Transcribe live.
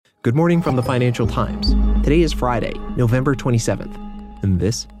Good morning from the Financial Times. Today is Friday, November 27th, and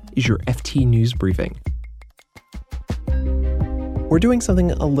this is your FT News Briefing. We're doing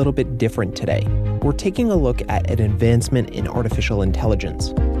something a little bit different today. We're taking a look at an advancement in artificial intelligence.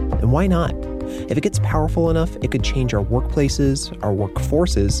 And why not? If it gets powerful enough, it could change our workplaces, our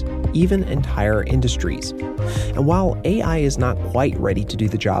workforces, even entire industries. And while AI is not quite ready to do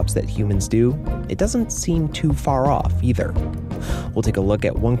the jobs that humans do, it doesn't seem too far off either. We'll take a look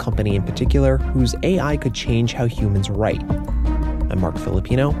at one company in particular whose AI could change how humans write. I'm Mark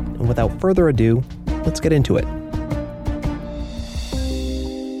Filipino, and without further ado, let's get into it.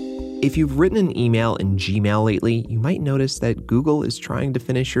 If you've written an email in Gmail lately, you might notice that Google is trying to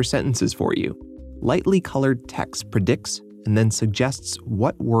finish your sentences for you. Lightly colored text predicts and then suggests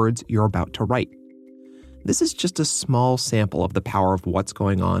what words you're about to write. This is just a small sample of the power of what's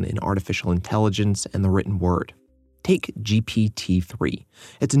going on in artificial intelligence and the written word. Take GPT-3.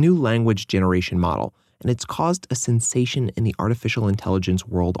 It's a new language generation model, and it's caused a sensation in the artificial intelligence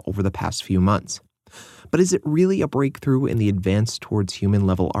world over the past few months. But is it really a breakthrough in the advance towards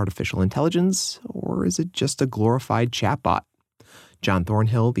human-level artificial intelligence, or is it just a glorified chatbot? John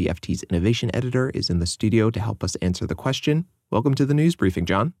Thornhill, the FT's innovation editor, is in the studio to help us answer the question. Welcome to the news briefing,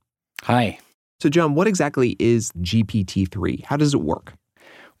 John. Hi. So, John, what exactly is GPT-3? How does it work?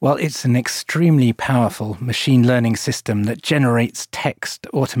 Well, it's an extremely powerful machine learning system that generates text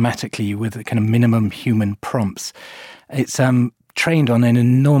automatically with a kind of minimum human prompts. It's trained on an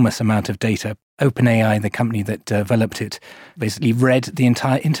enormous amount of data. OpenAI, the company that developed it, basically read the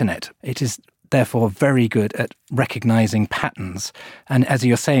entire internet. It is therefore very good at recognizing patterns. And as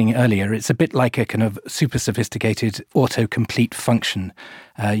you were saying earlier, it's a bit like a kind of super sophisticated autocomplete function.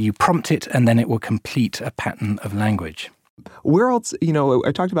 You prompt it and then it will complete a pattern of language. Where else,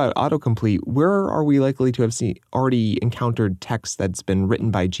 I talked about autocomplete. Where are we likely to have already encountered text that's been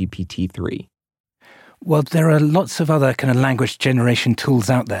written by GPT-3? Well, there are lots of other kind of language generation tools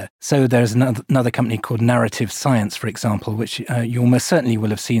out there. So there's another company called Narrative Science, for example, which you almost certainly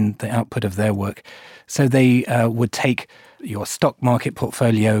will have seen the output of their work. So they would take your stock market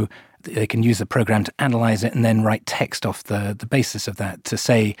portfolio. They can use the program to analyze it and then write text off the basis of that to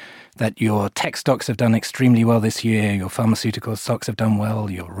say that your tech stocks have done extremely well this year, your pharmaceutical stocks have done well,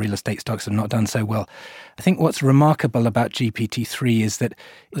 your real estate stocks have not done so well. I think what's remarkable about GPT-3 is that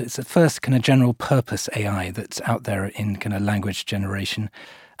it's the first kind of general purpose AI that's out there in kind of language generation.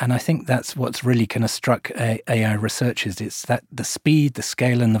 And I think that's what's really kind of struck AI researchers. It's that the speed, the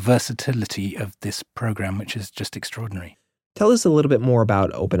scale, and the versatility of this program, which is just extraordinary. Tell us a little bit more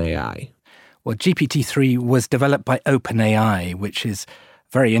about OpenAI. Well, GPT-3 was developed by OpenAI, which is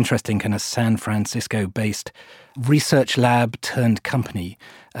very interesting, kind of San Francisco-based research lab turned company.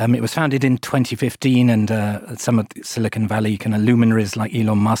 It was founded in 2015, and some of Silicon Valley kind of luminaries like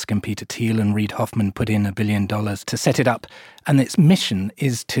Elon Musk and Peter Thiel and Reid Hoffman put in $1 billion to set it up. And its mission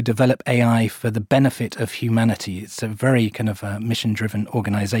is to develop AI for the benefit of humanity. It's a very kind of mission-driven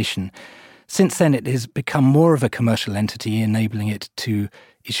organization. Since then, it has become more of a commercial entity, enabling it to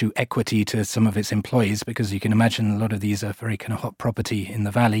issue equity to some of its employees, because you can imagine a lot of these are very kind of hot property in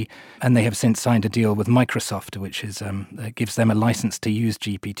the Valley. And they have since signed a deal with Microsoft, which is gives them a license to use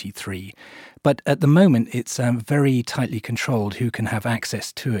GPT-3. But at the moment, it's very tightly controlled who can have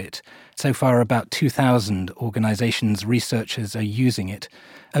access to it. So far, about 2,000 organizations, researchers are using it.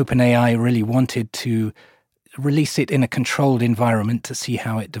 OpenAI really wanted to release it in a controlled environment to see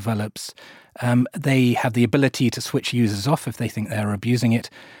how it develops. They have the ability to switch users off if they think they're abusing it.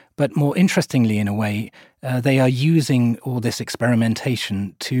 But more interestingly, in a way, they are using all this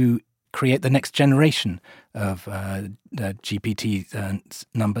experimentation to create the next generation of GPT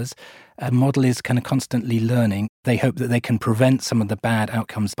numbers. A model is kind of constantly learning. They hope that they can prevent some of the bad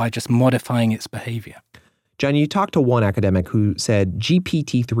outcomes by just modifying its behavior. John, you talked to one academic who said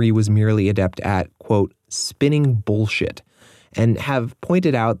GPT-3 was merely adept at, quote, spinning bullshit, and have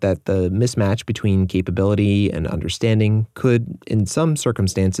pointed out that the mismatch between capability and understanding could, in some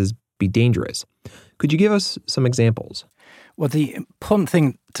circumstances, be dangerous. Could you give us some examples? Well, the important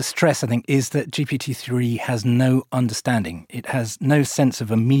thing to stress, I think, is that GPT-3 has no understanding. It has no sense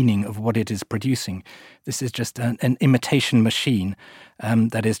of a meaning of what it is producing. This is just an imitation machine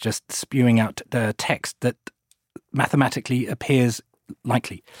that is just spewing out the text that mathematically appears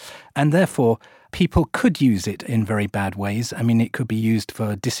likely. And therefore, people could use it in very bad ways. I mean, it could be used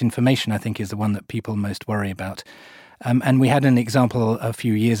for disinformation, I think, is the one that people most worry about. And we had an example a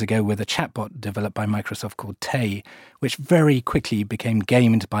few years ago with a chatbot developed by Microsoft called Tay, which very quickly became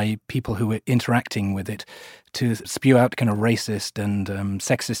gamed by people who were interacting with it to spew out kind of racist and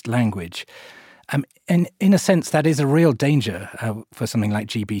sexist language. And in a sense, that is a real danger for something like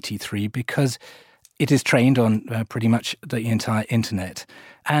GPT-3 because it is trained on pretty much the entire internet.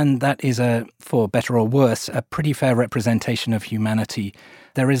 And that is, for better or worse, a pretty fair representation of humanity.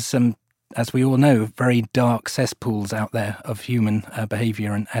 There is some, as we all know, very dark cesspools out there of human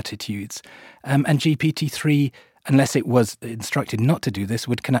behavior and attitudes. And GPT-3, unless it was instructed not to do this,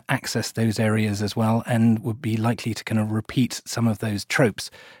 would kind of access those areas as well and would be likely to kind of repeat some of those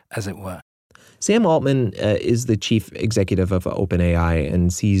tropes, as it were. Sam Altman is the chief executive of OpenAI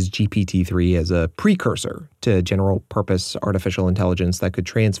and sees GPT-3 as a precursor to general-purpose artificial intelligence that could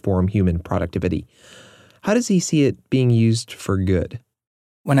transform human productivity. How does he see it being used for good?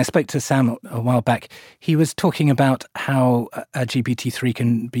 When I spoke to Sam a while back, he was talking about how GPT-3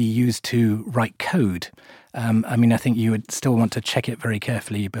 can be used to write code. I think you would still want to check it very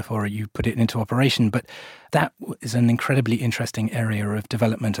carefully before you put it into operation, but that is an incredibly interesting area of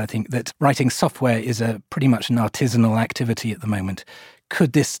development. I think that writing software is pretty much an artisanal activity at the moment.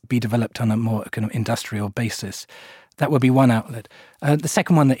 Could this be developed on a more kind of industrial basis? That would be one outlet. The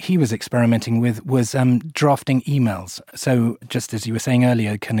second one that he was experimenting with was drafting emails. So just as you were saying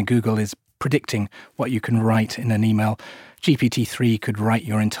earlier, kind of Google is predicting what you can write in an email. GPT-3 could write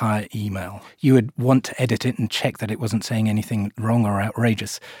your entire email. You would want to edit it and check that it wasn't saying anything wrong or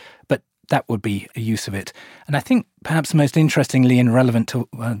outrageous, but that would be a use of it. And I think perhaps most interestingly and relevant to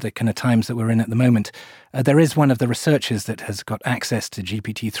the kind of times that we're in at the moment, there is one of the researchers that has got access to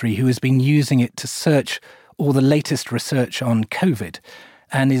GPT-3 who has been using it to search all the latest research on COVID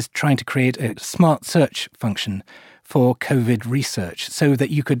and is trying to create a smart search function for COVID research so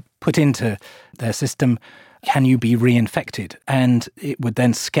that you could put into their system, can you be reinfected? And it would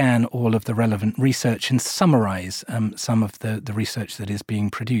then scan all of the relevant research and summarize some of the research that is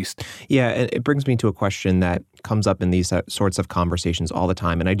being produced. Yeah, it brings me to a question that comes up in these sorts of conversations all the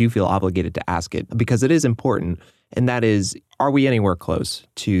time, and I do feel obligated to ask it because it is important, and that is, are we anywhere close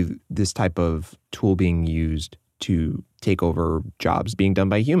to this type of tool being used to take over jobs being done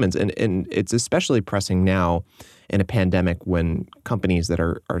by humans? And it's especially pressing now in a pandemic when companies that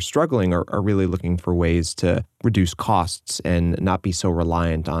are struggling are really looking for ways to reduce costs and not be so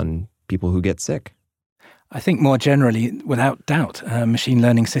reliant on people who get sick. I think more generally, without doubt, machine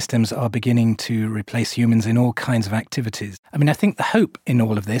learning systems are beginning to replace humans in all kinds of activities. I mean, I think the hope in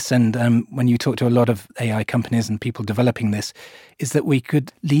all of this, and when you talk to a lot of AI companies and people developing this, is that we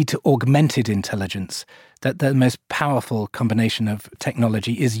could lead to augmented intelligence, that the most powerful combination of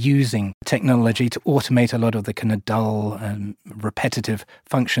technology is using technology to automate a lot of the kind of dull and repetitive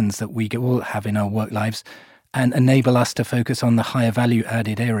functions that we all have in our work lives and enable us to focus on the higher value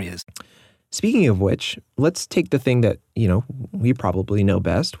added areas. Speaking of which, let's take the thing that, we probably know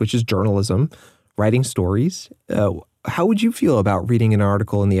best, which is journalism, writing stories. How would you feel about reading an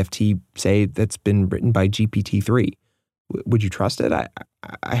article in the FT, say, that's been written by GPT-3? Would you trust it?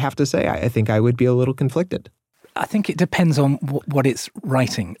 I have to say, I think I would be a little conflicted. I think it depends on what it's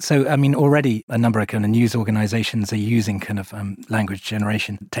writing. So, I mean, already a number of kind of news organizations are using kind of language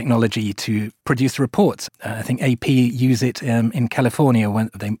generation technology to produce reports. I think AP use it in California when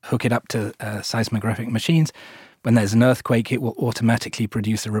they hook it up to seismographic machines. When there's an earthquake, it will automatically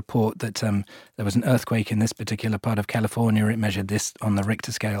produce a report that there was an earthquake in this particular part of California. It measured this on the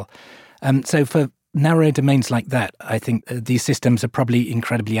Richter scale. So for narrow domains like that, I think these systems are probably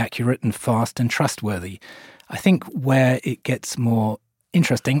incredibly accurate and fast and trustworthy. I think where it gets more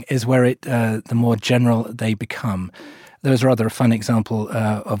interesting is where the more general they become. There was rather a fun example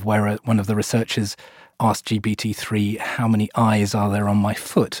of where one of the researchers asked GPT-3, how many eyes are there on my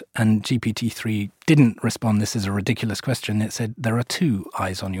foot? And GPT-3 didn't respond, this is a ridiculous question. It said, there are 2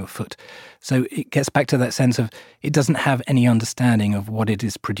 eyes on your foot. So it gets back to that sense of it doesn't have any understanding of what it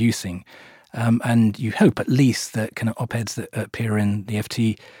is producing. And you hope at least that kind of op-eds that appear in the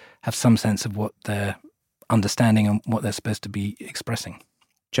FT have some sense of what they're understanding and what they're supposed to be expressing.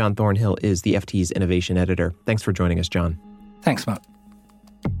 John Thornhill is the FT's innovation editor. Thanks for joining us, John. Thanks, Mark.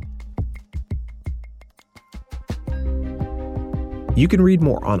 You can read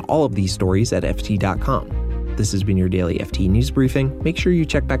more on all of these stories at FT.com. This has been your daily FT News Briefing. Make sure you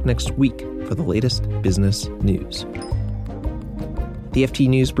check back next week for the latest business news. The FT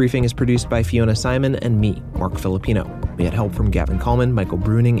News Briefing is produced by Fiona Simon and me, Mark Filipino. We had help from Gavin Coleman, Michael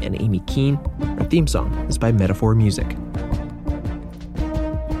Bruning, and Amy Keene. Our theme song is by Metaphor Music.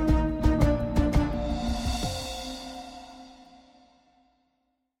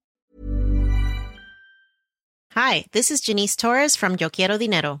 Hi, this is Janice Torres from Yo Quiero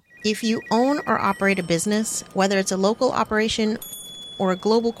Dinero. If you own or operate a business, whether it's a local operation or a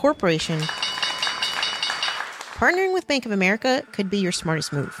global corporation, partnering with Bank of America could be your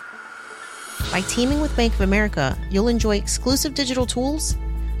smartest move. By teaming with Bank of America, you'll enjoy exclusive digital tools,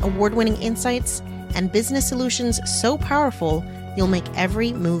 award-winning insights, and business solutions so powerful, you'll make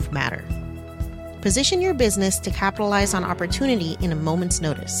every move matter. Position your business to capitalize on opportunity in a moment's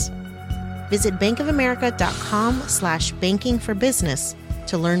notice. Visit bankofamerica.com/bankingforbusiness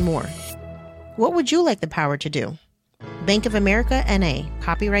to learn more. What would you like the power to do? Bank of America N.A.,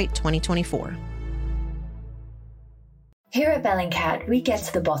 copyright 2024. Here at Bellingcat, we get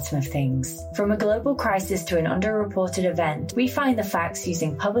to the bottom of things. From a global crisis to an underreported event, we find the facts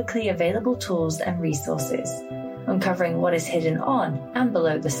using publicly available tools and resources, uncovering what is hidden on and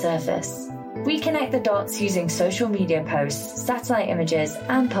below the surface. We connect the dots using social media posts, satellite images,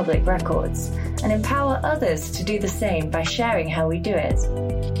 and public records, and empower others to do the same by sharing how we do it.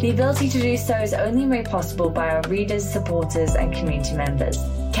 The ability to do so is only made possible by our readers, supporters, and community members.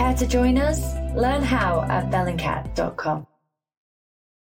 Care to join us? Learn how at bellingcat.com.